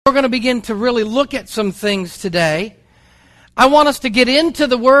We're going to begin to really look at some things today. I want us to get into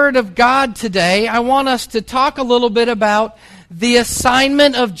the Word of God today. I want us to talk a little bit about the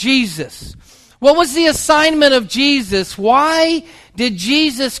assignment of Jesus. What was the assignment of Jesus? Why did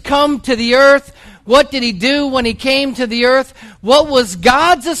Jesus come to the earth? What did He do when He came to the earth? What was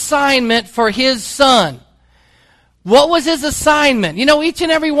God's assignment for His Son? What was His assignment? You know, each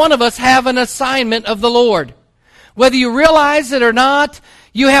and every one of us have an assignment of the Lord. Whether you realize it or not,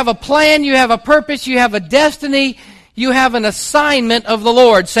 you have a plan, you have a purpose, you have a destiny, you have an assignment of the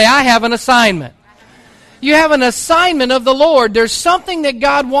Lord. Say, I have an assignment. You have an assignment of the Lord. There's something that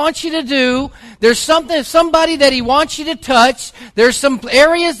God wants you to do. There's somebody that He wants you to touch. There's some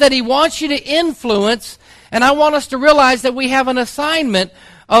areas that He wants you to influence. And I want us to realize that we have an assignment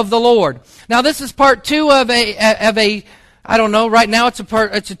of the Lord. Now, this is part two of a I don't know, right now it's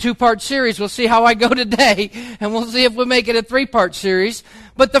a two-part series. We'll see how I go today, and we'll see if we make it a three-part series.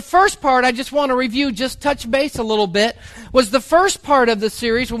 But the first part, I just want to review, just touch base a little bit, was the first part of the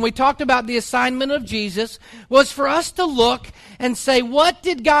series when we talked about the assignment of Jesus, was for us to look and say, what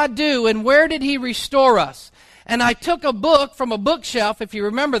did God do and where did He restore us? And I took a book from a bookshelf, if you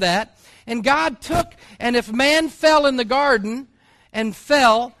remember that, and God took, and if man fell in the garden and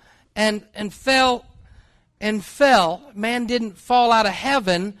fell, man didn't fall out of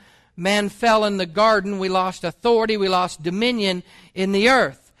heaven. Man fell in the garden. We lost authority. We lost dominion in the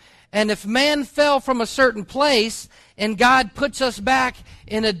earth. And if man fell from a certain place and God puts us back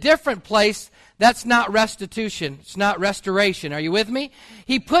in a different place, that's not restitution. It's not restoration. Are you with me?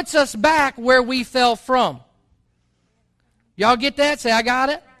 He puts us back where we fell from. Y'all get that? Say, I got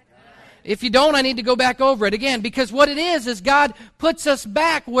it. If you don't, I need to go back over it again. Because what it is God puts us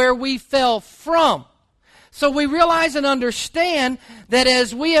back where we fell from. So we realize and understand that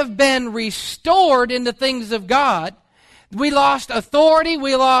as we have been restored in the things of God, we lost authority,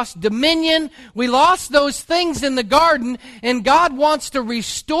 we lost dominion, we lost those things in the garden, and God wants to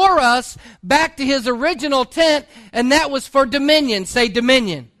restore us back to His original intent, and that was for dominion. Say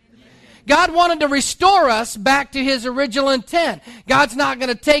dominion. God wanted to restore us back to His original intent. God's not going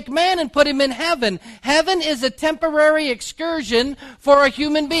to take man and put him in heaven. Heaven is a temporary excursion for a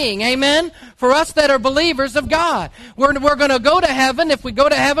human being. Amen? For us that are believers of God. We're going to go to heaven. If we go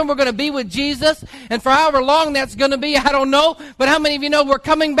to heaven, we're going to be with Jesus. And for however long that's going to be, I don't know. But how many of you know we're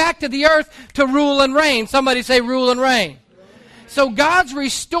coming back to the earth to rule and reign? Somebody say rule and reign. So God's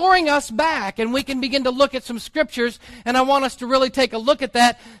restoring us back, and we can begin to look at some scriptures, and I want us to really take a look at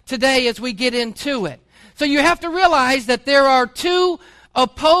that today as we get into it. So you have to realize that there are two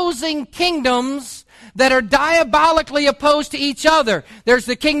opposing kingdoms that are diabolically opposed to each other. There's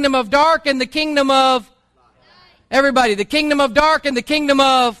the kingdom of dark and the kingdom of... Everybody, the kingdom of dark and the kingdom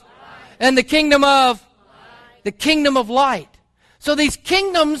of... And the kingdom of... The kingdom of light. So these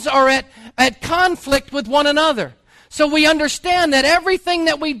kingdoms are at conflict with one another. So we understand that everything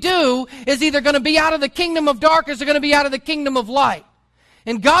that we do is either going to be out of the kingdom of dark or is going to be out of the kingdom of light.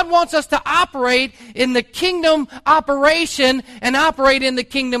 And God wants us to operate in the kingdom operation and operate in the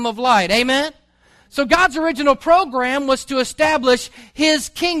kingdom of light. Amen? So God's original program was to establish His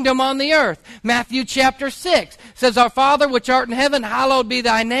kingdom on the earth. Matthew chapter 6 says, Our Father which art in heaven, hallowed be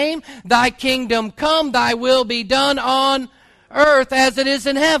Thy name. Thy kingdom come, Thy will be done on earth as it is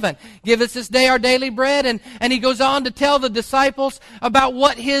in heaven. Give us this day our daily bread. And He goes on to tell the disciples about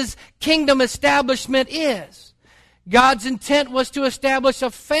what His kingdom establishment is. God's intent was to establish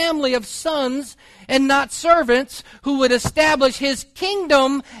a family of sons and not servants who would establish His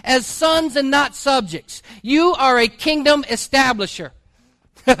kingdom as sons and not subjects. You are a kingdom establisher.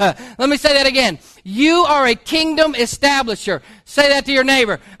 Let me say that again. You are a kingdom establisher. Say that to your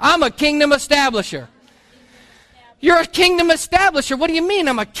neighbor. I'm a kingdom establisher. You're a kingdom establisher. What do you mean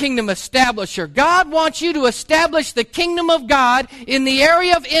I'm a kingdom establisher? God wants you to establish the kingdom of God in the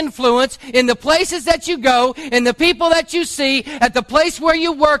area of influence, in the places that you go, in the people that you see, at the place where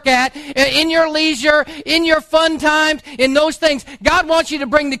you work at, in your leisure, in your fun times, in those things. God wants you to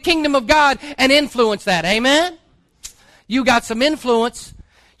bring the kingdom of God and influence that. Amen? You got some influence.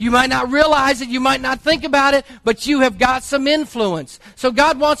 You might not realize it, you might not think about it, but you have got some influence. So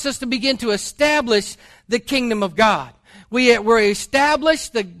God wants us to begin to establish the kingdom of God. We're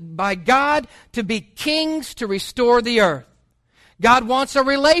established by God to be kings to restore the earth. God wants a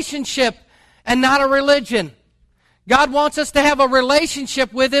relationship and not a religion. God wants us to have a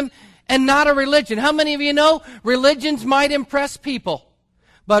relationship with Him and not a religion. How many of you know religions might impress people,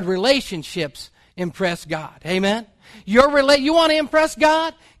 but relationships impress God? Amen? You want to impress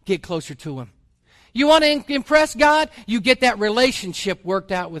God? Get closer to Him. You want to impress God? You get that relationship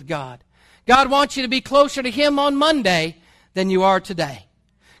worked out with God. God wants you to be closer to Him on Monday than you are today.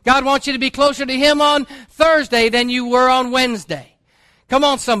 God wants you to be closer to Him on Thursday than you were on Wednesday. Come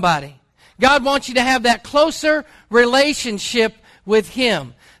on, somebody. God wants you to have that closer relationship with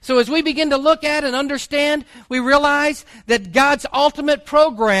Him. So as we begin to look at and understand, we realize that God's ultimate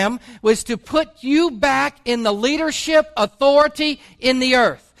program was to put you back in the leadership authority in the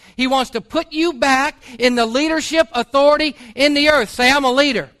earth. He wants to put you back in the leadership authority in the earth. Say, I'm a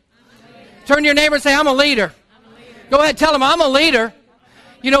leader. Turn to your neighbor and say, I'm a leader. Go ahead, tell him, I'm a leader.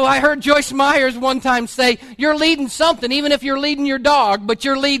 You know, I heard Joyce Myers one time say, you're leading something, even if you're leading your dog, but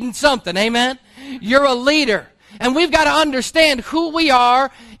you're leading something. Amen? You're a leader. And we've got to understand who we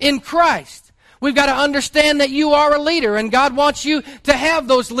are in Christ. We've got to understand that you are a leader, and God wants you to have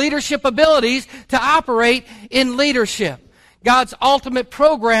those leadership abilities to operate in leadership. God's ultimate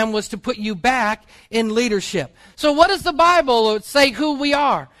program was to put you back in leadership. So what does the Bible say who we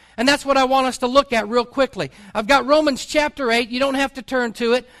are? And that's what I want us to look at real quickly. I've got Romans chapter 8. You don't have to turn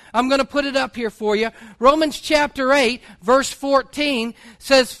to it. I'm going to put it up here for you. Romans chapter 8, verse 14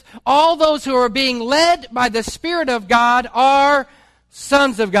 says, all those who are being led by the Spirit of God are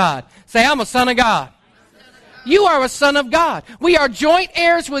sons of God. Say, I'm a son of God. You are a son of God. We are joint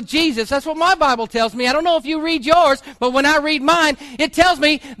heirs with Jesus. That's what my Bible tells me. I don't know if you read yours, but when I read mine, it tells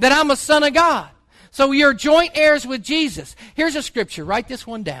me that I'm a son of God. So you're joint heirs with Jesus. Here's a scripture. Write this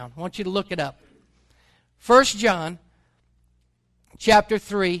one down. I want you to look it up. 1 John chapter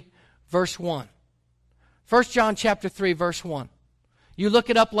 3, verse 1. 1 John chapter 3, verse 1. You look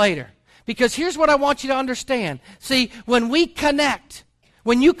it up later. Because here's what I want you to understand. See, when we connect,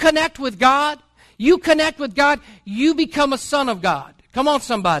 when you connect with God, you become a son of God. Come on,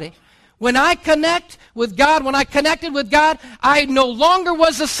 somebody. When I connect with God, when I connected with God, I no longer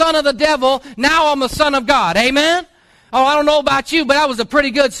was the son of the devil. Now I'm a son of God. Amen? Oh, I don't know about you, but I was a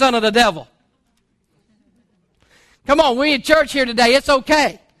pretty good son of the devil. Come on, we're in church here today. It's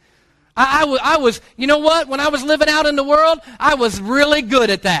okay. I was, you know what? When I was living out in the world, I was really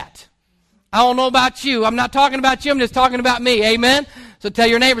good at that. I don't know about you. I'm not talking about you. I'm just talking about me. Amen? So tell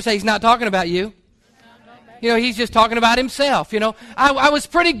your neighbor, say, he's not talking about you. You know, he's just talking about himself, you know. I was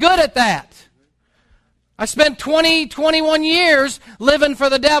pretty good at that. I spent 21 years living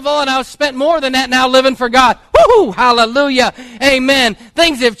for the devil, and I've spent more than that now living for God. Woo-hoo! Hallelujah! Amen.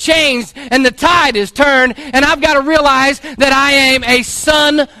 Things have changed, and the tide has turned, and I've got to realize that I am a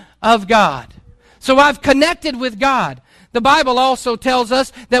son of God. So I've connected with God. The Bible also tells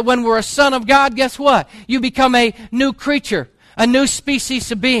us that when we're a son of God, guess what? You become a new creature, a new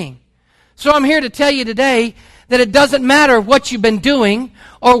species of being. So I'm here to tell you today that it doesn't matter what you've been doing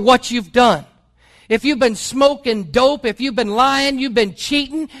or what you've done. If you've been smoking dope, if you've been lying, you've been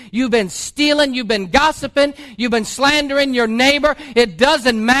cheating, you've been stealing, you've been gossiping, you've been slandering your neighbor, it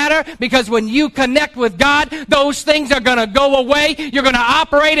doesn't matter, because when you connect with God, those things are going to go away. You're going to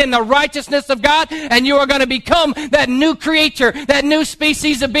operate in the righteousness of God, and you are going to become that new creature, that new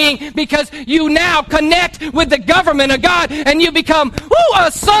species of being, because you now connect with the government of God, and you become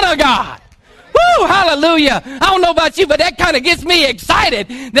a son of God. Woo, hallelujah. I don't know about you, but that kind of gets me excited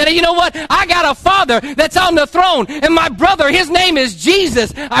that, you know what, I got a Father that's on the throne, and my brother, his name is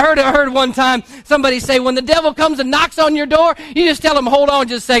Jesus. I heard one time somebody say, when the devil comes and knocks on your door, you just tell him, hold on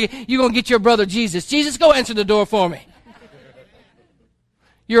just a second, you're going to get your brother Jesus. Jesus, go answer the door for me.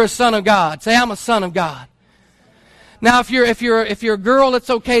 You're a son of God. Say, I'm a son of God. Now, if you're a girl, it's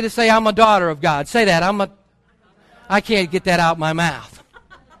okay to say, I'm a daughter of God. Say that. I can't get that out of my mouth.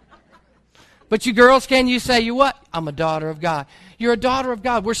 But you girls, can you say, you what? I'm a daughter of God. You're a daughter of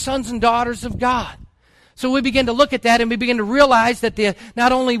God. We're sons and daughters of God. So we begin to look at that, and we begin to realize that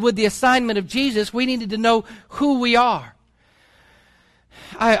not only with the assignment of Jesus, we needed to know who we are.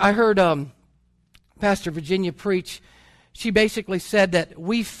 I heard Pastor Virginia preach. She basically said that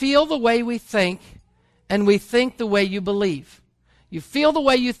we feel the way we think, and we think the way you believe. You feel the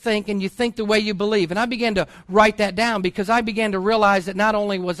way you think, and you think the way you believe. And I began to write that down, because I began to realize that not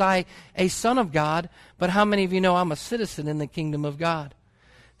only was I a son of God, but how many of you know I'm a citizen in the kingdom of God?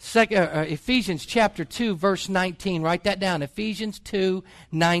 Ephesians chapter 2, verse 19. Write that down. Ephesians 2,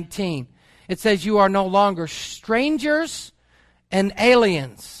 19. It says, you are no longer strangers and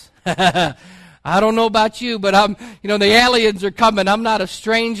aliens. I don't know about you, but the aliens are coming. I'm not a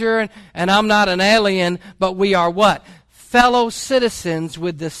stranger, and I'm not an alien, but we are what? Fellow citizens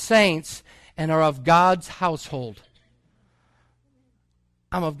with the saints, and are of God's household.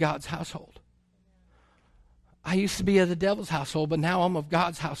 I'm of God's household. I used to be of the devil's household, but now I'm of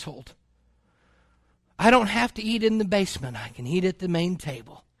God's household. I don't have to eat in the basement. I can eat at the main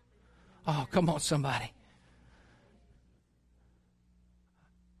table. Oh, come on, somebody.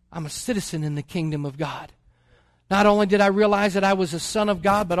 I'm a citizen in the kingdom of God. Not only did I realize that I was a son of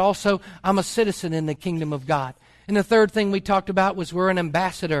God, but also I'm a citizen in the kingdom of God. And the third thing we talked about was we're an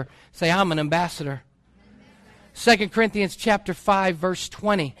ambassador. Say, I'm an ambassador. 2 Corinthians chapter 5, verse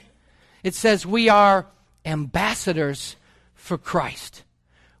 20. It says we are ambassadors for Christ.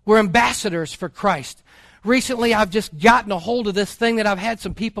 We're ambassadors for Christ. Recently, I've just gotten a hold of this thing that I've had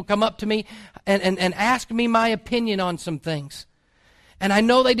some people come up to me and ask me my opinion on some things. And I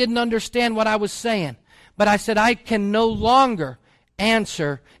know they didn't understand what I was saying. But I said, I can no longer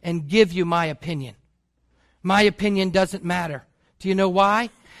answer and give you my opinion. My opinion doesn't matter. Do you know why?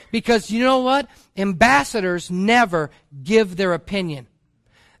 Because you know what? Ambassadors never give their opinion.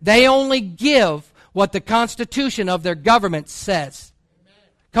 They only give what the Constitution of their government says.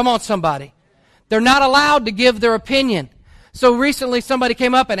 Come on, somebody. They're not allowed to give their opinion. So recently somebody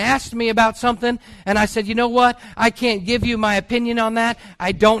came up and asked me about something, and I said, you know what? I can't give you my opinion on that.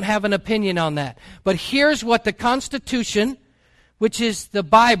 I don't have an opinion on that. But here's what the Constitution, which is the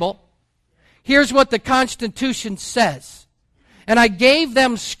Bible, here's what the Constitution says. And I gave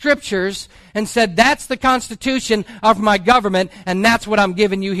them scriptures and said, that's the Constitution of my government, and that's what I'm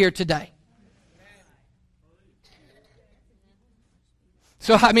giving you here today.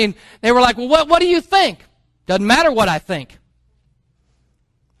 So, I mean, they were like, well, what do you think? Doesn't matter what I think.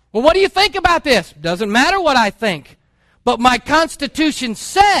 Well, what do you think about this? Doesn't matter what I think. But my Constitution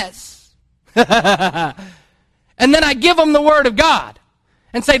says. And then I give them the Word of God.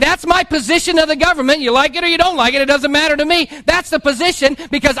 And say, that's my position of the government. You like it or you don't like it. It doesn't matter to me. That's the position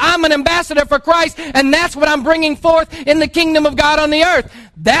because I'm an ambassador for Christ. And that's what I'm bringing forth in the kingdom of God on the earth.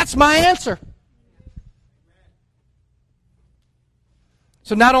 That's my answer.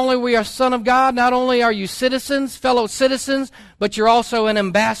 So not only are we a son of God, not only are you citizens, fellow citizens, but you're also an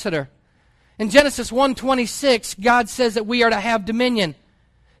ambassador. In Genesis 1:26, God says that we are to have dominion.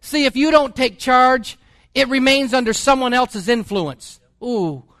 See, if you don't take charge, it remains under someone else's influence.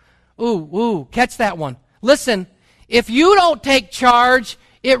 Ooh, catch that one. Listen, if you don't take charge,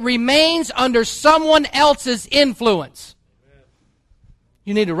 it remains under someone else's influence.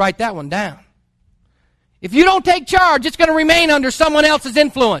 You need to write that one down. If you don't take charge, it's going to remain under someone else's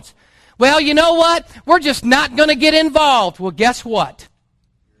influence. Well, you know what? We're just not going to get involved. Well, guess what?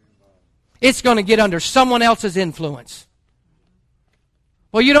 It's going to get under someone else's influence.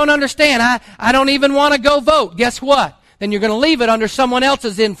 Well, you don't understand. I don't even want to go vote. Guess what? Then you're going to leave it under someone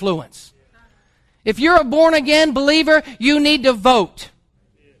else's influence. If you're a born-again believer, you need to vote.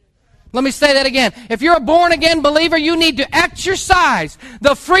 Let me say that again. If you're a born-again believer, you need to exercise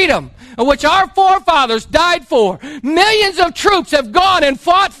the freedom of which our forefathers died for. Millions of troops have gone and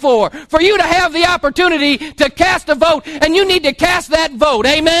fought for you to have the opportunity to cast a vote, and you need to cast that vote.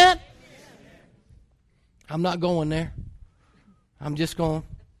 Amen? I'm not going there. I'm just going to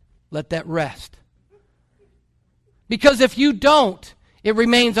let that rest. Because if you don't, it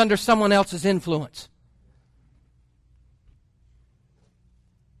remains under someone else's influence.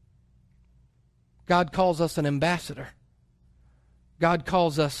 God calls us an ambassador. God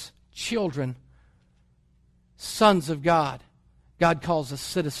calls us children, sons of God. God calls us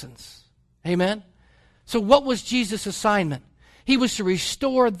citizens. Amen? So what was Jesus' assignment? He was to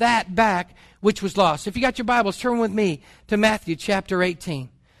restore that back which was lost. If you got your Bibles, turn with me to Matthew chapter 18.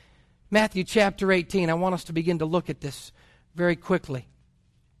 Matthew chapter 18. I want us to begin to look at this very quickly.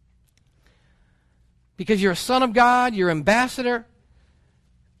 Because you're a son of God, you're an ambassador,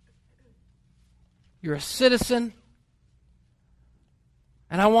 you're a citizen.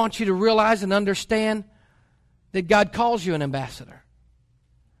 And I want you to realize and understand that God calls you an ambassador.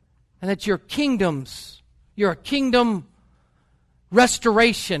 And that you're a kingdom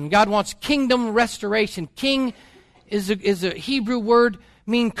restoration. God wants kingdom restoration. King is a Hebrew word,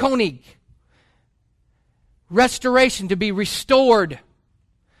 mean konig. Restoration, to be restored.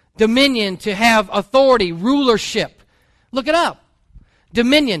 Dominion, to have authority, rulership. Look it up.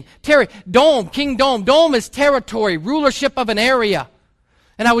 Dominion, dome, kingdom. Dome is territory, rulership of an area.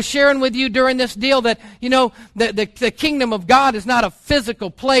 And I was sharing with you during this deal that, you know, the kingdom of God is not a physical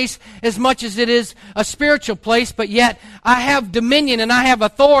place as much as it is a spiritual place, but yet I have dominion and I have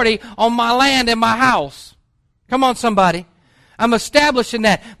authority on my land and my house. Come on, somebody. I'm establishing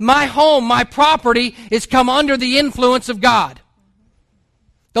that. My home, my property is come under the influence of God.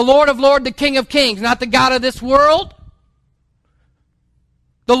 The Lord of Lords, the King of Kings, not the God of this world.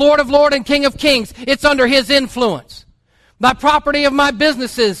 The Lord of Lords and King of Kings, it's under His influence. My property of my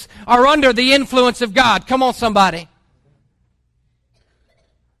businesses are under the influence of God. Come on, somebody.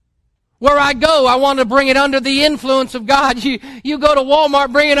 Where I go, I want to bring it under the influence of God. You go to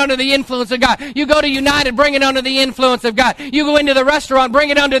Walmart, bring it under the influence of God. You go to United, bring it under the influence of God. You go into the restaurant,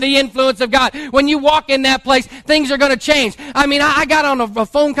 bring it under the influence of God. When you walk in that place, things are going to change. I mean, I got on a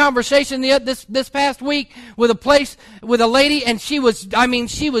phone conversation this past week with a lady, and she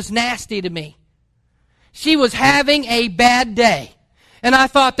was nasty to me. She was having a bad day. And I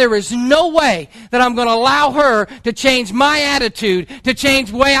thought, there is no way that I'm going to allow her to change my attitude, to change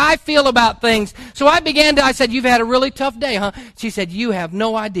the way I feel about things. So I said, you've had a really tough day, huh? She said, you have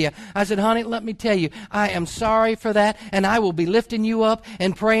no idea. I said, honey, let me tell you, I am sorry for that, and I will be lifting you up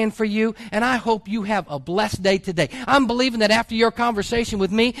and praying for you, and I hope you have a blessed day today. I'm believing that after your conversation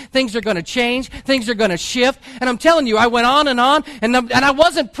with me, things are going to change, things are going to shift, and I'm telling you, I went on, and I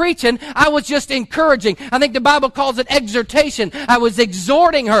wasn't preaching, I was just encouraging. I think the Bible calls it exhortation. I was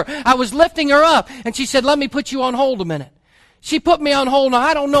exhorting her. I was lifting her up. And she said, let me put you on hold a minute. She put me on hold. Now,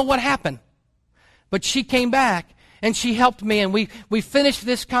 I don't know what happened. But she came back and she helped me, and we finished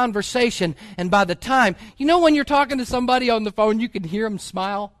this conversation. And by the time, when you're talking to somebody on the phone, you can hear them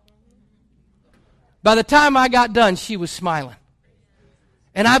smile. By the time I got done, she was smiling.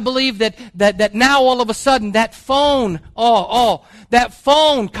 And I believe that now all of a sudden that phone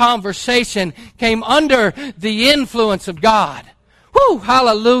conversation came under the influence of God. Whew,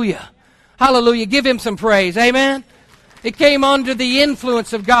 hallelujah. Hallelujah. Give him some praise. Amen. It came under the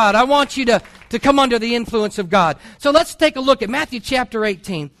influence of God. I want you to come under the influence of God. So let's take a look at Matthew chapter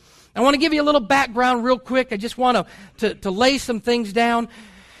 18. I want to give you a little background real quick. I just want to lay some things down.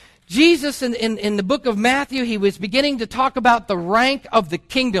 Jesus, in the book of Matthew, he was beginning to talk about the rank of the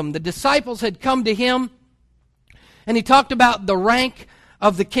kingdom. The disciples had come to him, and he talked about the rank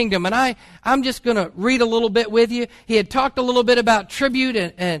of the kingdom. And I'm just going to read a little bit with you. He had talked a little bit about tribute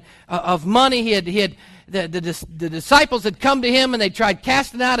and of money. The disciples had come to him, and they tried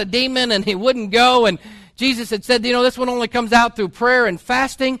casting out a demon, and he wouldn't go. And Jesus had said, this one only comes out through prayer and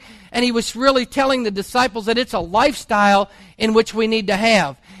fasting. And he was really telling the disciples that it's a lifestyle in which we need to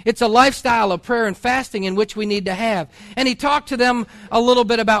have. It's a lifestyle of prayer and fasting in which we need to have. And he talked to them a little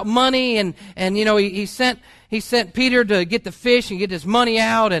bit about money, and he sent Peter to get the fish and get his money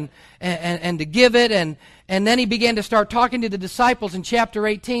out and to give it. And then he began to start talking to the disciples in chapter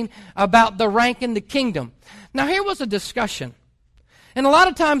 18 about the rank in the kingdom. Now, here was a discussion. And a lot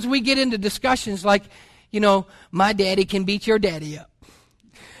of times we get into discussions like, my daddy can beat your daddy up.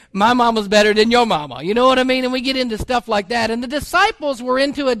 My mama's better than your mama. You know what I mean? And we get into stuff like that. And the disciples were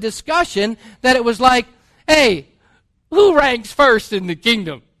into a discussion that it was like, hey, who ranks first in the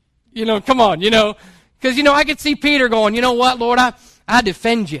kingdom? Come on, Because, I could see Peter going, you know what, Lord, I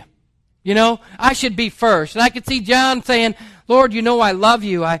defend you. I should be first. And I could see John saying, Lord, I love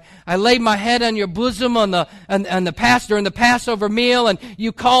you. I laid my head on your bosom on the Passover meal, and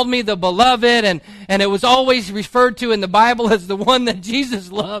you called me the beloved, and it was always referred to in the Bible as the one that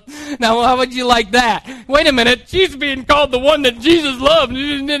Jesus loved. Now, how would you like that? Wait a minute, she's being called the one that Jesus loved.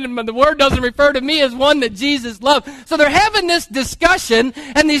 The word doesn't refer to me as one that Jesus loved. So they're having this discussion,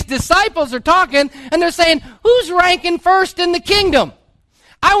 and these disciples are talking, and they're saying, who's ranking first in the kingdom?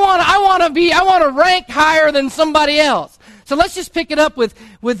 I want to rank higher than somebody else. So let's just pick it up with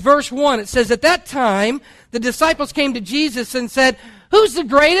verse 1. It says, at that time, the disciples came to Jesus and said, who's the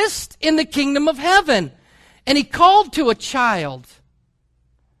greatest in the kingdom of heaven? And he called to a child.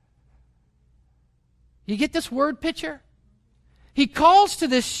 You get this word picture? He calls to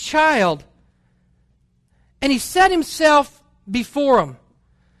this child, and he set himself before him.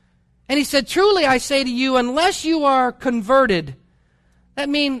 And he said, truly I say to you, unless you are converted,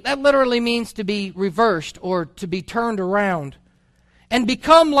 that literally means to be reversed or to be turned around and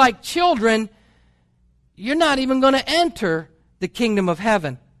become like children, you're not even going to enter the kingdom of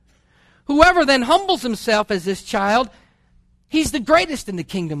heaven. Whoever then humbles himself as this child, he's the greatest in the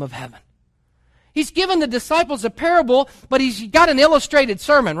kingdom of heaven. He's given the disciples a parable, but he's got an illustrated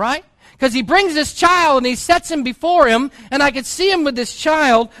sermon, right? Because he brings this child and he sets him before him, and I could see him with this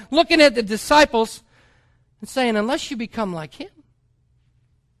child looking at the disciples and saying, unless you become like him,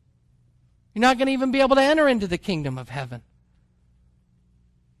 you're not going to even be able to enter into the kingdom of heaven.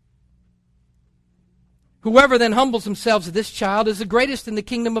 Whoever then humbles himself as this child is the greatest in the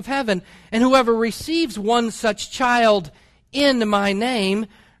kingdom of heaven, and whoever receives one such child in my name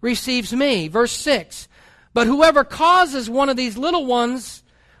receives me. Verse 6, but whoever causes one of these little ones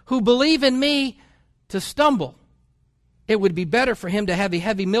who believe in me to stumble, it would be better for him to have a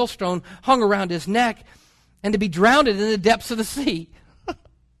heavy millstone hung around his neck and to be drowned in the depths of the sea.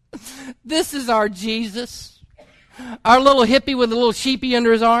 This is our Jesus. Our little hippie with a little sheepy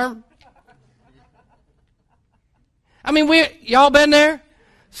under his arm. I mean, y'all been there?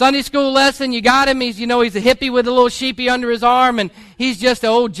 Sunday school lesson, you got him. He's a hippie with a little sheepy under his arm, and he's just an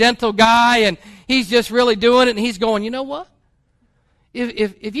old gentle guy, and he's just really doing it, and he's going, you know what?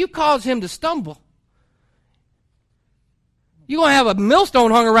 If you cause him to stumble, you're going to have a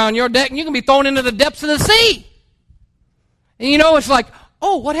millstone hung around your neck, and you're going to be thrown into the depths of the sea. And it's like,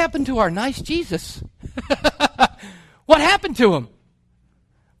 oh, what happened to our nice Jesus? What happened to him?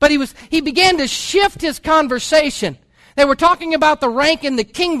 But he began to shift his conversation. They were talking about the rank in the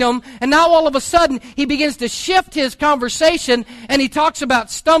kingdom, and now all of a sudden he begins to shift his conversation, and he talks about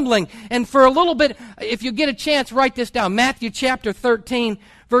stumbling. And for a little bit, if you get a chance, write this down. Matthew chapter 13,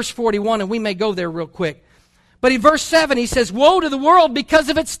 verse 41, and we may go there real quick. But in verse 7, he says, woe to the world because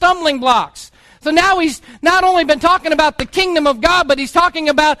of its stumbling blocks. So now he's not only been talking about the kingdom of God, but he's talking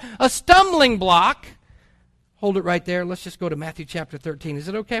about a stumbling block. Hold it right there. Let's just go to Matthew chapter 13. Is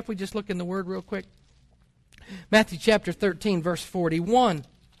it okay if we just look in the Word real quick? Matthew chapter 13, verse 41.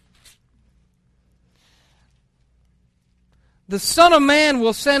 The Son of Man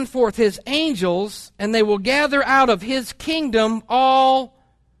will send forth his angels, and they will gather out of his kingdom all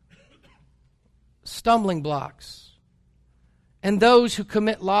stumbling blocks and those who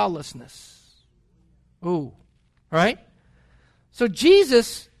commit lawlessness. Ooh, right? So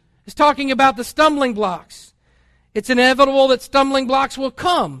Jesus is talking about the stumbling blocks. It's inevitable that stumbling blocks will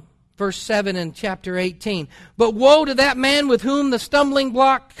come. Verse 7 in chapter 18. But woe to that man with whom the stumbling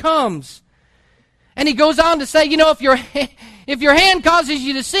block comes. And he goes on to say, if your hand causes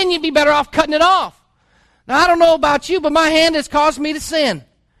you to sin, you'd be better off cutting it off. Now, I don't know about you, but my hand has caused me to sin.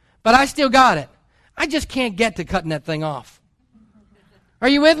 But I still got it. I just can't get to cutting that thing off. Are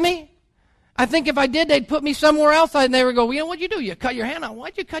you with me? I think if I did, they'd put me somewhere else, and they would go, what'd you do? You cut your hand off.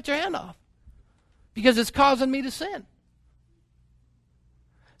 Why'd you cut your hand off? Because it's causing me to sin.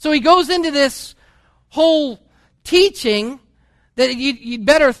 So he goes into this whole teaching that you'd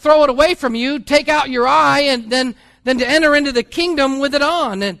better throw it away from you, take out your eye, and then to enter into the kingdom with it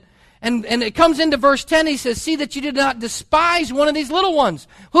on. And it comes into verse 10, he says, see that you did not despise one of these little ones.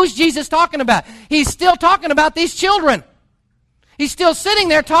 Who's Jesus talking about? He's still talking about these children. He's still sitting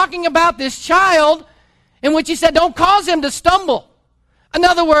there talking about this child in which he said, don't cause him to stumble. In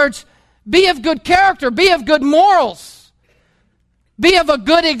other words, be of good character, be of good morals. Be of a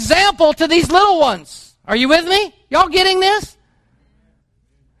good example to these little ones. Are you with me? Y'all getting this?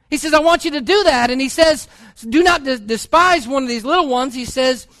 He says, I want you to do that. And he says, do not despise one of these little ones. He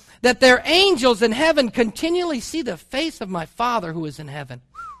says that their angels in heaven continually see the face of my Father who is in heaven.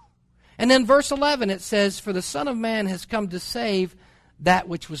 And then verse 11, it says, for the Son of Man has come to save that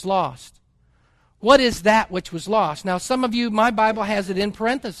which was lost. What is that which was lost? Now, some of you, my Bible has it in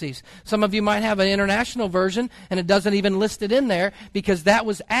parentheses. Some of you might have an international version, and it doesn't even list it in there because that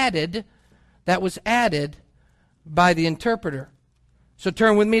was added by the interpreter. So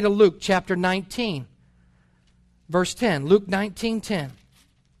turn with me to Luke chapter 19, verse 10. Luke 19:10.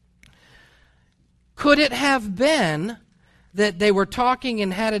 Could it have been that they were talking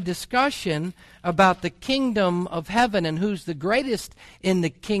and had a discussion about the kingdom of heaven and who's the greatest in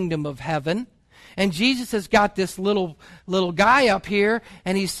the kingdom of heaven? And Jesus has got this little guy up here,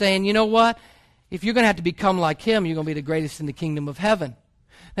 and he's saying, you know what? If you're going to have to become like him, you're going to be the greatest in the kingdom of heaven.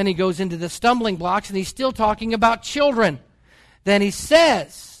 Then he goes into the stumbling blocks, and he's still talking about children. Then he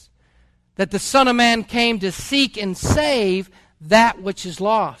says that the Son of Man came to seek and save that which is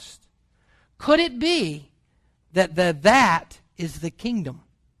lost. Could it be that that is the kingdom?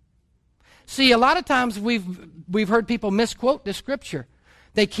 See, a lot of times we've heard people misquote the Scripture.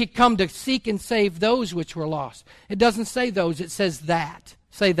 They come to seek and save those which were lost. It doesn't say those, it says that.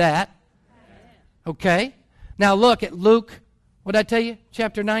 Say that. Okay? Now look at Luke, what did I tell you?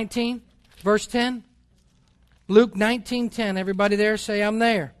 Chapter 19, verse 10. Luke 19:10. Everybody there say, I'm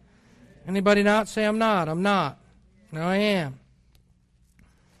there. Anybody not? Say, I'm not. I'm not. No, I am.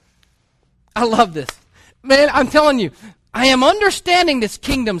 I love this. Man, I'm telling you, I am understanding this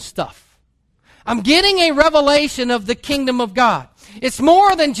kingdom stuff. I'm getting a revelation of the kingdom of God. It's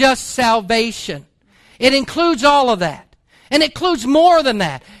more than just salvation. It includes all of that. And it includes more than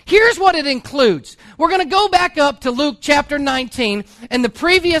that. Here's what it includes. We're going to go back up to Luke chapter 19 and the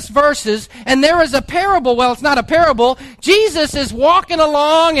previous verses, and there is a parable. Well, it's not a parable. Jesus is walking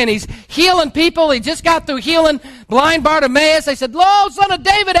along and he's healing people. He just got through healing blind Bartimaeus. They said, Lo, son of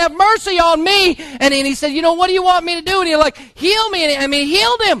David, have mercy on me. And he said, you know, what do you want me to do? And he's like, heal me. And he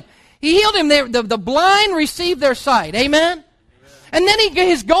healed him. He healed him. The blind received their sight. Amen? And then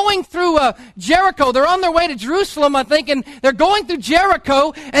he's going through Jericho. They're on their way to Jerusalem, I think, and they're going through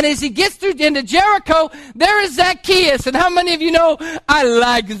Jericho. And as he gets into Jericho, there is Zacchaeus. And how many of you know I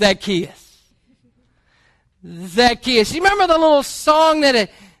like Zacchaeus? Zacchaeus. You remember the little song that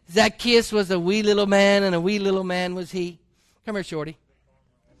Zacchaeus was a wee little man and a wee little man was he? Come here, Shorty.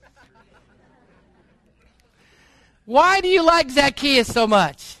 Why do you like Zacchaeus so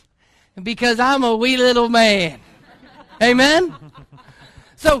much? Because I'm a wee little man. Amen?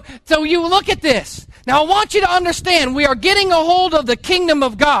 So you look at this. Now I want you to understand, we are getting a hold of the kingdom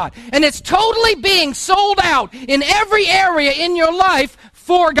of God. And it's totally being sold out in every area in your life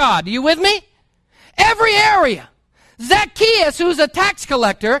for God. Are you with me? Every area. Zacchaeus, who's a tax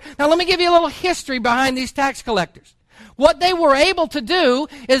collector. Now let me give you a little history behind these tax collectors. What they were able to do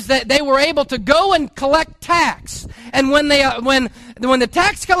is that they were able to go and collect tax. And when the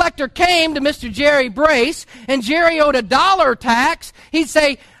tax collector came to Mr. Jerry Brace, and Jerry owed $1 tax, he'd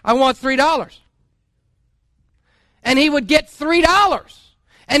say, I want $3. And he would get $3.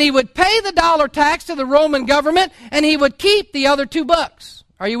 And he would pay the $1 tax to the Roman government, and he would keep the other $2.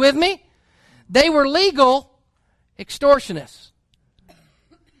 Are you with me? They were legal extortionists.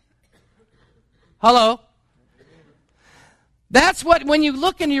 Hello? That's what, when you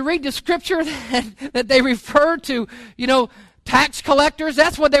look and you read the scripture that they refer to, tax collectors,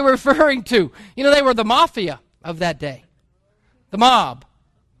 that's what they were referring to. They were the mafia of that day. The mob.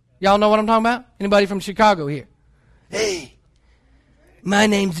 Y'all know what I'm talking about? Anybody from Chicago here? Hey, my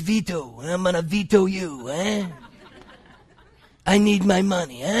name's Vito, and I'm going to veto you, eh? I need my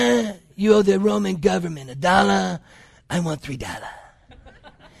money, eh? You owe the Roman government $1. I want $3.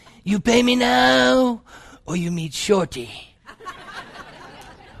 You pay me now, or you meet Shorty.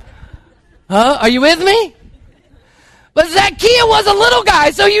 Huh? Are you with me? But Zacchaeus was a little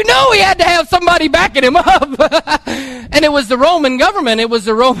guy, so he had to have somebody backing him up. And it was the Roman government, it was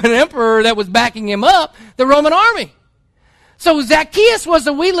the Roman emperor that was backing him up, the Roman army. So Zacchaeus was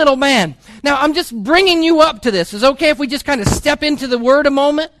a wee little man. Now, I'm just bringing you up to this. Is it okay if we just kind of step into the Word a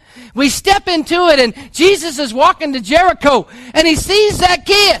moment? We step into it, and Jesus is walking to Jericho, and he sees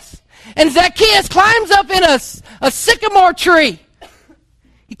Zacchaeus. And Zacchaeus climbs up in a sycamore tree.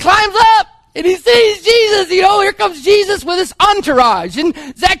 He climbs up, and he sees Jesus. Here comes Jesus with his entourage. And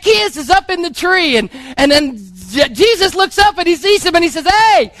Zacchaeus is up in the tree, and then Jesus looks up, and he sees him, and he says,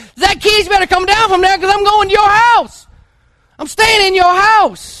 hey, Zacchaeus, you better come down from there, because I'm going to your house. I'm staying in your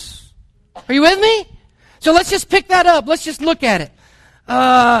house. Are you with me? So let's just pick that up. Let's just look at it.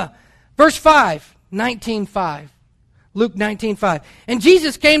 Verse 5, 19:5. Luke 19:5. And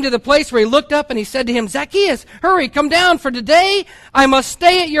Jesus came to the place where he looked up and he said to him, Zacchaeus, hurry, come down, for today I must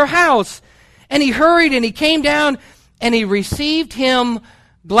stay at your house. And he hurried and he came down and he received him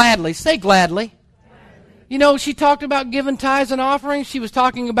gladly. Say gladly. She talked about giving tithes and offerings. She was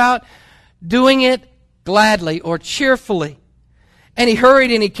talking about doing it gladly or cheerfully. And he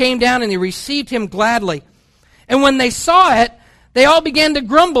hurried and he came down and he received him gladly. And when they saw it, they all began to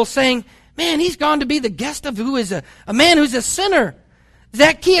grumble, saying, man, he's gone to be the guest of who is a man who's a sinner.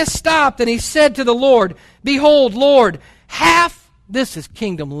 Zacchaeus stopped and he said to the Lord, behold, Lord, this is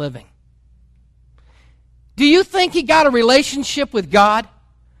kingdom living. Do you think he got a relationship with God?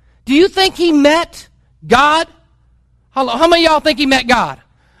 Do you think he met God? How many of y'all think he met God?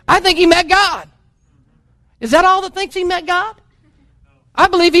 I think he met God. Is that all that thinks he met God? I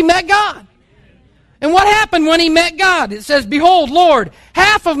believe he met God. And what happened when he met God? It says, behold, Lord,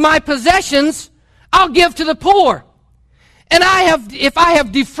 half of my possessions I'll give to the poor. And if I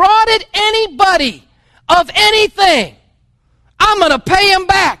have defrauded anybody of anything, I'm going to pay him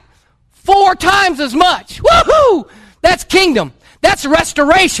back 4 times as much. Woohoo! That's kingdom. That's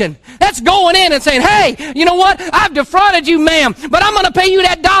restoration. That's going in and saying, hey, you know what? I've defrauded you, ma'am, but I'm going to pay you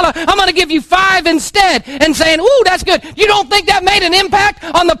that $1. I'm going to give you 5 instead. And saying, ooh, that's good. You don't think that made an impact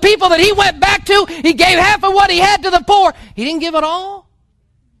on the people that he went back to? He gave half of what he had to the poor. He didn't give it all.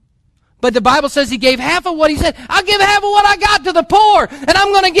 But the Bible says he gave half of what he said. I'll give half of what I got to the poor. And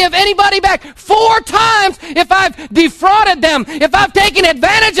I'm going to give anybody back 4 times if I've defrauded them, if I've taken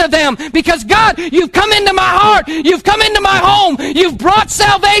advantage of them. Because God, you've come into my heart. You've come into my home. You've brought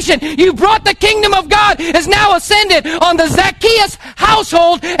salvation. You've brought the kingdom of God has now ascended on the Zacchaeus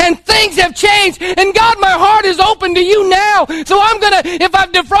household. And things have changed. And God, my heart is open to you now. So I'm going to, if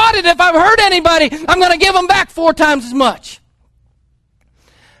I've defrauded, if I've hurt anybody, I'm going to give them back 4 times as much.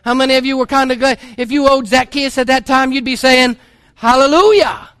 How many of you were kind of glad? If you owed Zacchaeus at that time, you'd be saying,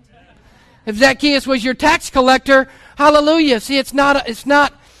 hallelujah. If Zacchaeus was your tax collector, hallelujah. See, it's not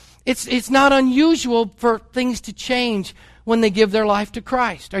unusual for things to change when they give their life to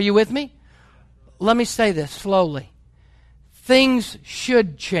Christ. Are you with me? Let me say this slowly. Things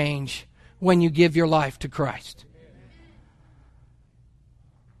should change when you give your life to Christ.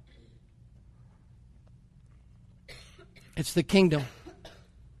 It's the kingdom.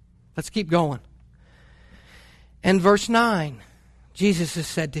 Let's keep going. And verse 9, Jesus has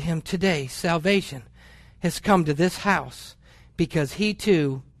said to him, today salvation has come to this house because he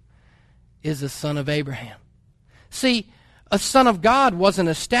too is a son of Abraham. See, a son of God wasn't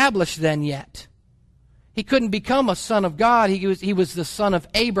established then yet. He couldn't become a son of God. He was the son of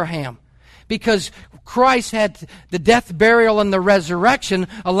Abraham. Because Christ had the death, burial, and the resurrection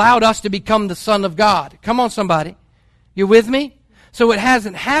allowed us to become the son of God. Come on, somebody. You with me? So it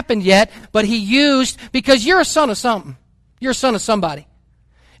hasn't happened yet, but he used, because you're a son of something. You're a son of somebody.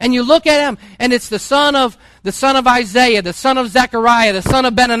 And you look at him, and it's the son of Isaiah, the son of Zechariah, the son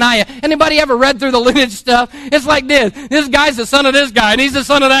of Benaniah. Anybody ever read through the lineage stuff? It's like this. This guy's the son of this guy, and he's the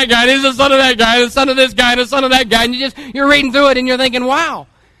son of that guy, and he's the son of that guy, and the son of this guy, and the son of that guy. And you're reading through it, and you're thinking, wow.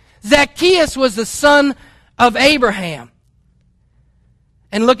 Zacchaeus was the son of Abraham.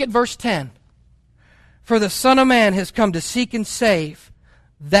 And look at verse 10. For the Son of Man has come to seek and save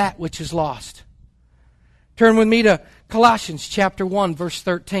that which is lost. Turn with me to Colossians chapter 1, verse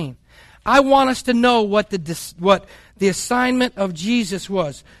 13. I want us to know what the assignment of Jesus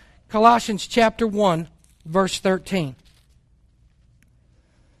was. Colossians chapter 1, verse 13.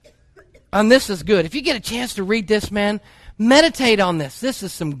 And this is good. If you get a chance to read this, man, meditate on this. This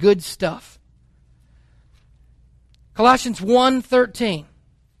is some good stuff. Colossians 1:13.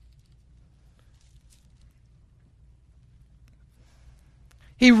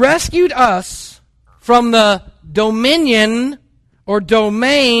 He rescued us from the dominion or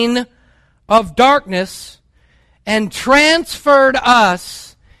domain of darkness and transferred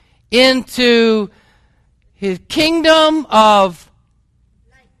us into His kingdom of...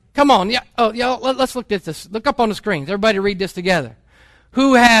 Come on, let's look at this. Look up on the screens. Everybody read this together.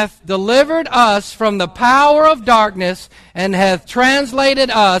 Who hath delivered us from the power of darkness and hath translated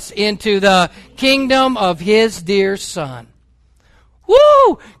us into the kingdom of His dear Son.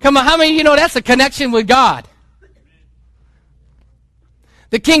 Woo! Come on, how many of you know that's a connection with God?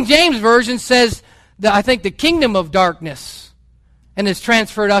 The King James Version says, I think, the kingdom of darkness, and has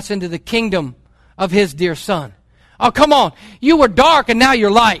transferred us into the kingdom of His dear Son. Oh, come on. You were dark and now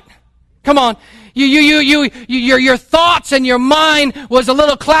you're light. Come on. Your thoughts and your mind was a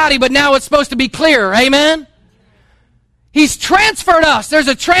little cloudy, but now it's supposed to be clear. Amen? He's transferred us. There's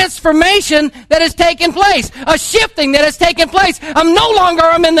a transformation that has taken place. A shifting that has taken place. I'm no longer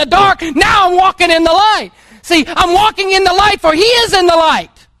in the dark. Now I'm walking in the light. See, I'm walking in the light, for He is in the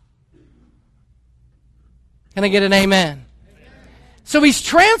light. Can I get an amen? So He's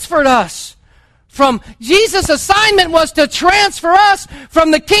transferred us from... Jesus' assignment was to transfer us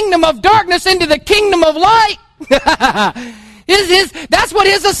from the kingdom of darkness into the kingdom of light. That's what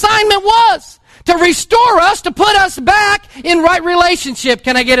His assignment was. To restore us, to put us back in right relationship.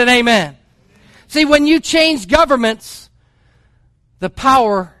 Can I get an amen? See, when you change governments, the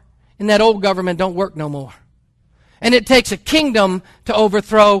power in that old government don't work no more. And it takes a kingdom to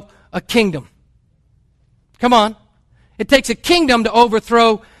overthrow a kingdom. Come on. It takes a kingdom to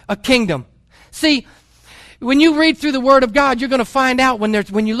overthrow a kingdom. See, when you read through the Word of God, you're going to find out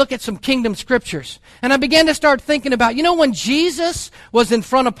when you look at some kingdom scriptures. And I began to start thinking about, when Jesus was in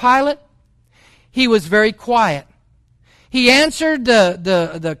front of Pilate, He was very quiet. He answered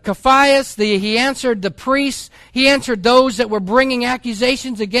the Caiaphas, he answered the priests, he answered those that were bringing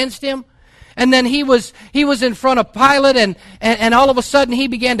accusations against Him. And then he was in front of Pilate, and all of a sudden he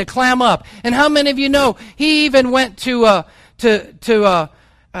began to clam up. And how many of you know he even went to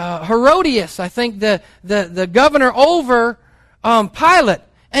Herodias, I think the governor over Pilate,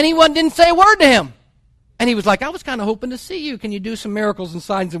 and he didn't say a word to him. And he was like, I was kind of hoping to see you. Can you do some miracles and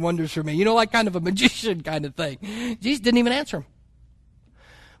signs and wonders for me? Like kind of a magician kind of thing. Jesus didn't even answer him.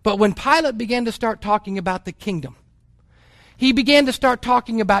 But when Pilate began to start talking about the kingdom, he began to start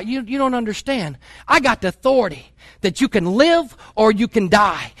talking about, you don't understand. I got the authority that you can live or you can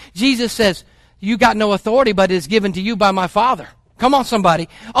die. Jesus says, you got no authority, but it is given to you by my Father. Come on, somebody.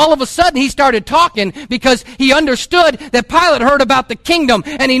 All of a sudden, he started talking because he understood that Pilate heard about the kingdom,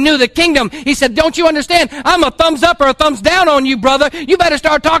 and he knew the kingdom. He said, don't you understand? I'm a thumbs up or a thumbs down on you, brother. You better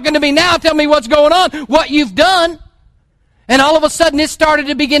start talking to me now. Tell me what's going on, what you've done. And all of a sudden, it started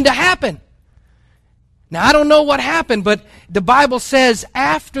to begin to happen. Now, I don't know what happened, but the Bible says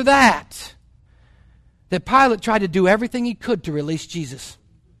after that Pilate tried to do everything he could to release Jesus.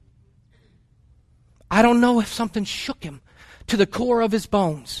 I don't know if something shook him to the core of his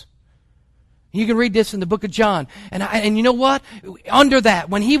bones. You can read this in the book of John. And you know what? Under that,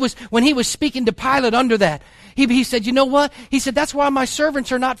 when he was speaking to Pilate under that, he said, you know what? He said, that's why my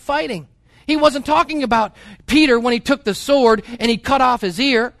servants are not fighting. He wasn't talking about Peter when he took the sword and he cut off his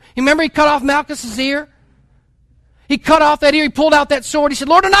ear. You remember he cut off Malchus's ear? He cut off that ear. He pulled out that sword. He said,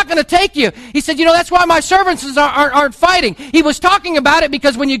 Lord, I'm not going to take you. He said, that's why my servants aren't fighting. He was talking about it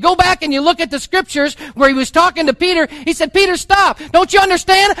because when you go back and you look at the scriptures where he was talking to Peter, he said, Peter, stop. Don't you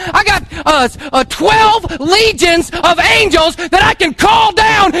understand? I got 12 legions of angels that I can call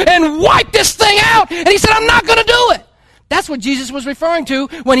down and wipe this thing out. And he said, I'm not going to do it. That's what Jesus was referring to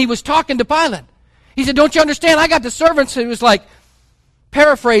when he was talking to Pilate. He said, don't you understand? I got the servants. It was like,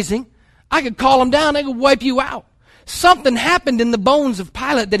 paraphrasing, I could call them down. They could wipe you out. Something happened in the bones of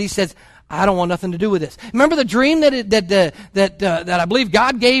Pilate that he says, I don't want nothing to do with this. Remember the dream that I believe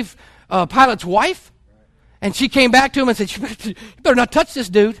God gave Pilate's wife? And she came back to him and said, you better not touch this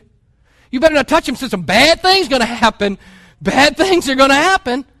dude. You better not touch him, since some bad things going to happen. Bad things are going to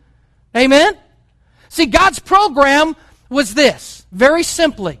happen. Amen? See, God's program was this, very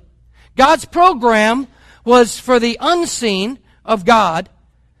simply. God's program was for the unseen of God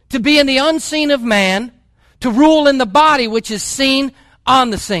to be in the unseen of man, to rule in the body which is seen on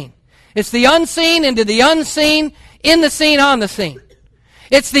the scene. It's the unseen into the unseen, in the scene, on the scene.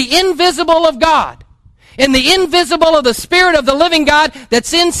 It's the invisible of God and the invisible of the Spirit of the living God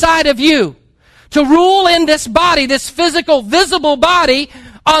that's inside of you to rule in this body, this physical, visible body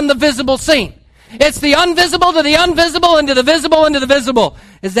on the visible scene. It's the invisible to the invisible into the visible into the visible.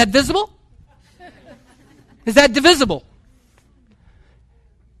 Is that visible? Is that divisible?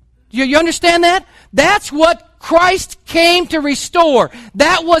 You understand that? That's what Christ came to restore.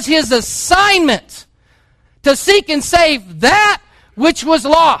 That was his assignment, to seek and save that which was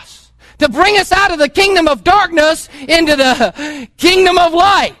lost, to bring us out of the kingdom of darkness into the kingdom of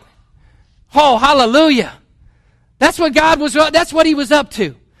light. Oh, hallelujah. That's what that's what he was up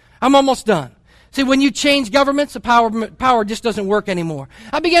to. I'm almost done. See, when you change governments, the power just doesn't work anymore.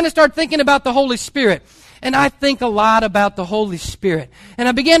 I began to start thinking about the Holy Spirit. And I think a lot about the Holy Spirit. And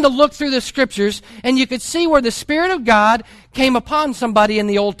I began to look through the scriptures, and you could see where the Spirit of God came upon somebody in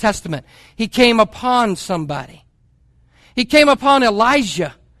the Old Testament. He came upon somebody. He came upon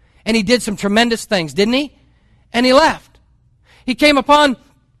Elijah, and he did some tremendous things, didn't he? And he left. He came upon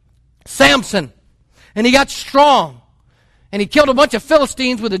Samson, and he got strong, and he killed a bunch of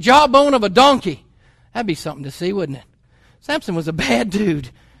Philistines with the jawbone of a donkey. That'd be something to see, wouldn't it? Samson was a bad dude.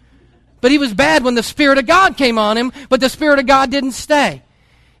 But he was bad when the Spirit of God came on him, but the Spirit of God didn't stay.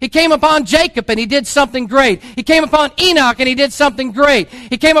 He came upon Jacob and he did something great. He came upon Enoch and he did something great.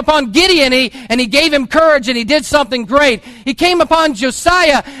 He came upon Gideon and he gave him courage and he did something great. He came upon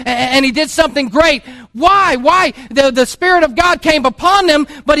Josiah and he did something great. Why? Why? The Spirit of God came upon them,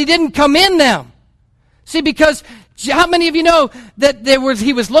 but he didn't come in them. See, because how many of you know that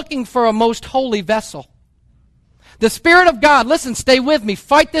he was looking for a most holy vessel? The Spirit of God, listen, stay with me,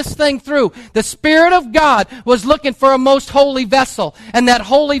 fight this thing through. The Spirit of God was looking for a most holy vessel, and that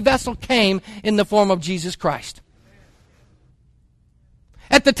holy vessel came in the form of Jesus Christ.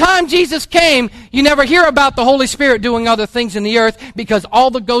 At the time Jesus came, you never hear about the Holy Spirit doing other things in the earth because all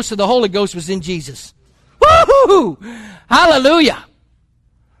the ghost of the Holy Ghost was in Jesus. Woo-hoo! Hallelujah!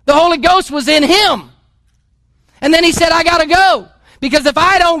 The Holy Ghost was in him. And then he said, I got to go. Because if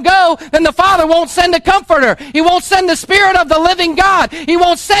I don't go, then the Father won't send a comforter. He won't send the Spirit of the living God. He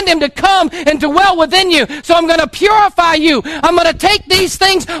won't send him to come and dwell within you. So I'm going to purify you. I'm going to take these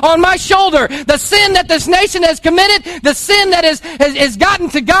things on my shoulder. The sin that this nation has committed, the sin that has gotten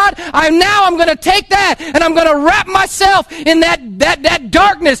to God, I'm going to take that and I'm going to wrap myself in that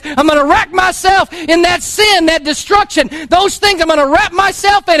darkness. I'm going to wrap myself in that sin, that destruction. Those things, I'm going to wrap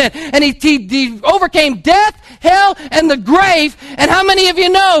myself in it. And he overcame death, hell, and the grave. And how many of you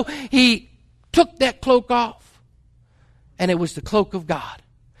know he took that cloak off? And it was the cloak of God.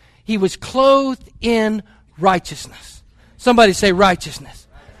 He was clothed in righteousness. Somebody say righteousness.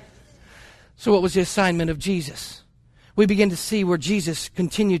 So what was the assignment of Jesus? We begin to see where Jesus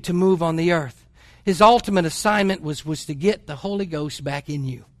continued to move on the earth. His ultimate assignment was to get the Holy Ghost back in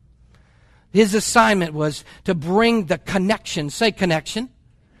you. His assignment was to bring the connection. Say connection.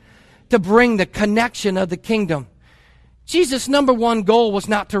 To bring the connection of the kingdom. Jesus' number one goal was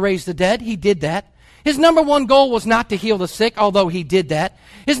not to raise the dead. He did that. His number one goal was not to heal the sick, although he did that.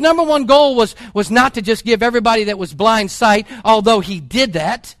 His number one goal was not to just give everybody that was blind sight, although he did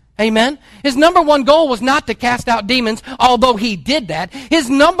that. Amen? His number one goal was not to cast out demons, although he did that. His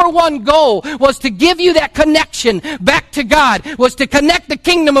number one goal was to give you that connection back to God, was to connect the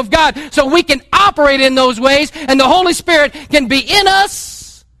kingdom of God so we can operate in those ways and the Holy Spirit can be in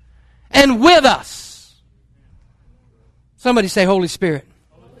us and with us. Somebody say Holy Spirit.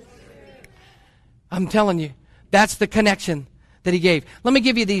 Holy Spirit. I'm telling you, that's the connection that he gave. Let me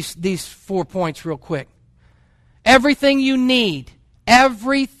give you these 4 points real quick. Everything you need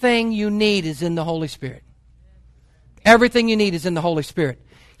is in the Holy Spirit. Everything you need is in the Holy Spirit.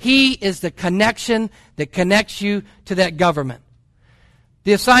 He is the connection that connects you to that government.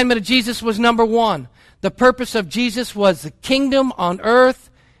 The assignment of Jesus was number one. The purpose of Jesus was the kingdom on earth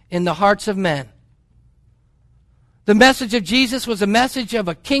in the hearts of men. The message of Jesus was a message of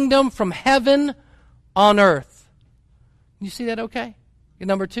a kingdom from heaven on earth. You see that okay?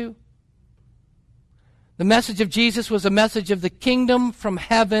 Number two. The message of Jesus was a message of the kingdom from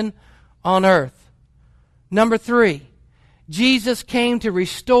heaven on earth. Number three. Jesus came to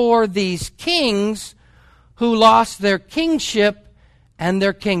restore these kings who lost their kingship and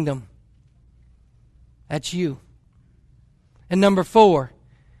their kingdom. That's you. And number four,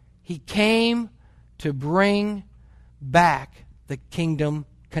 He came to bring back the kingdom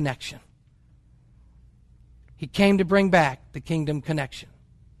connection. He came to bring back the kingdom connection.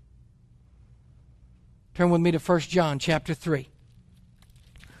 Turn with me to 1 John chapter 3.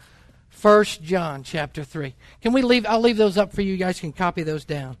 1 John chapter 3. Can we leave? I'll leave those up for you. You guys can copy those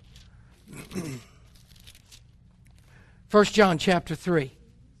down. 1 John chapter 3.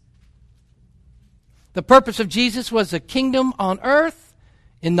 The purpose of Jesus was a kingdom on earth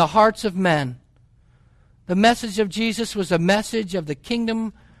in the hearts of men. The message of Jesus was a message of the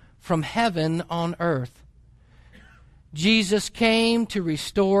kingdom from heaven on earth. Jesus came to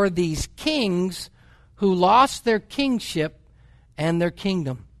restore these kings who lost their kingship and their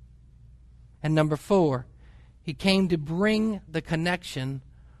kingdom. And number four, He came to bring the connection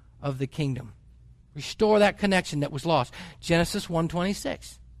of the kingdom. Restore that connection that was lost. Genesis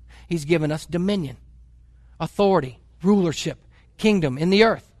 1:26. He's given us dominion, authority, rulership, kingdom in the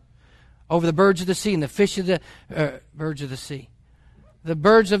earth, over the birds of the sea and the fish of the birds of the sea, the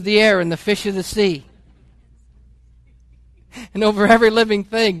birds of the air and the fish of the sea, and over every living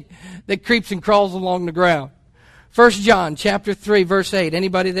thing that creeps and crawls along the ground. 1 John chapter 3, verse 8.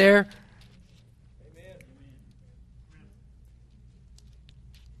 Anybody there?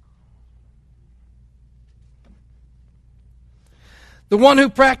 The one who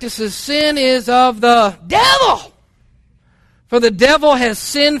practices sin is of the devil. For the devil has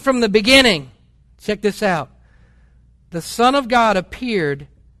sinned from the beginning. Check this out. The Son of God appeared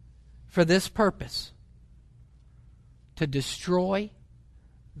for this purpose, to destroy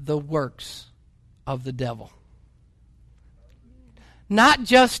the works of the devil. Not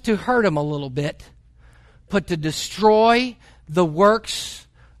just to hurt him a little bit, but to destroy the works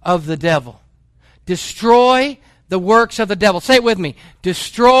of the devil. Destroy the works of the devil. Say it with me.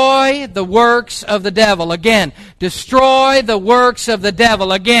 Destroy the works of the devil. Again. Destroy the works of the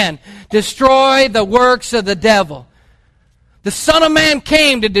devil. Again. Destroy the works of the devil. The Son of Man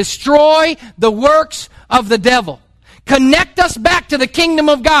came to destroy the works of the devil. Connect us back to the kingdom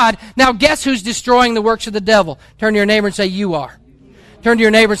of God. Now guess who's destroying the works of the devil? Turn to your neighbor and say, you are. Turn to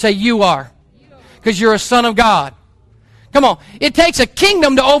your neighbor and say, you are. Because you're a son of God. Come on. It takes a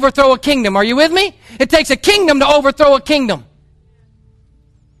kingdom to overthrow a kingdom. Are you with me? It takes a kingdom to overthrow a kingdom.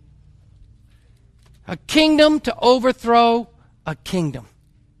 A kingdom to overthrow a kingdom.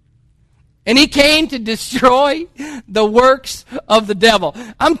 And He came to destroy the works of the devil.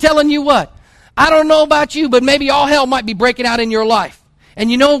 I'm telling you what. I don't know about you, but maybe all hell might be breaking out in your life. And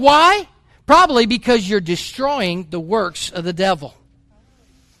you know why? Probably because you're destroying the works of the devil.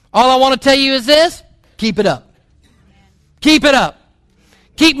 All I want to tell you is this. Keep it up. Keep it up.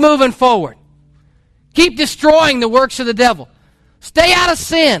 Keep moving forward. Keep destroying the works of the devil. Stay out of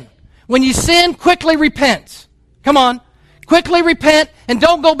sin. When you sin, quickly repent. Come on. Quickly repent and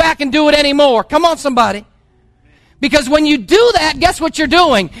don't go back and do it anymore. Come on, somebody. Because when you do that, guess what you're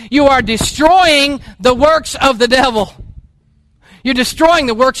doing? You are destroying the works of the devil. You're destroying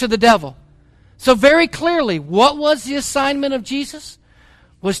the works of the devil. So very clearly, what was the assignment of Jesus?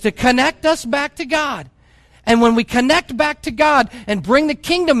 Was to connect us back to God. And when we connect back to God and bring the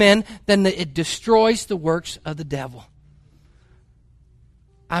kingdom in, then it destroys the works of the devil.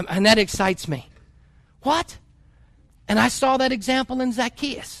 And that excites me. What? And I saw that example in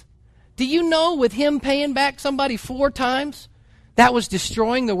Zacchaeus. Do you know with him paying back somebody 4 times, that was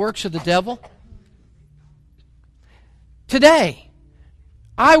destroying the works of the devil? Today,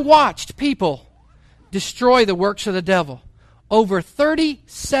 I watched people destroy the works of the devil. Over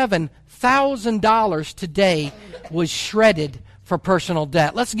 $37,000 today was shredded for personal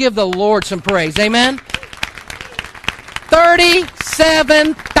debt. Let's give the Lord some praise. Amen?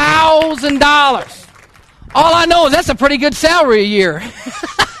 $37,000. All I know is that's a pretty good salary a year.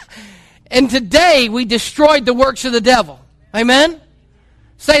 And today we destroyed the works of the devil. Amen?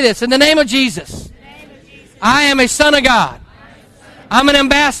 Say this, in the name of Jesus. I am a son of God. I'm an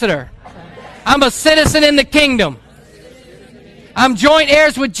ambassador. I'm a citizen in the kingdom. I'm joint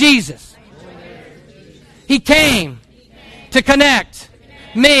heirs with Jesus. He came to connect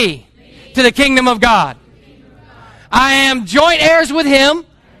me to the kingdom of God. I am joint heirs with Him,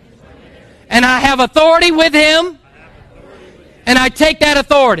 and I have authority with Him, and I take that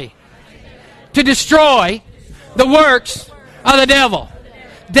authority to destroy the works of the devil.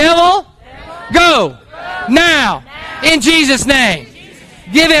 Devil, go now in Jesus' name.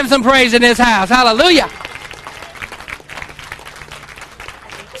 Give Him some praise in this house. Hallelujah.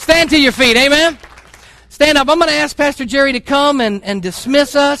 Stand to your feet. Amen. Stand up. I'm going to ask Pastor Jerry to come and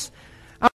dismiss us.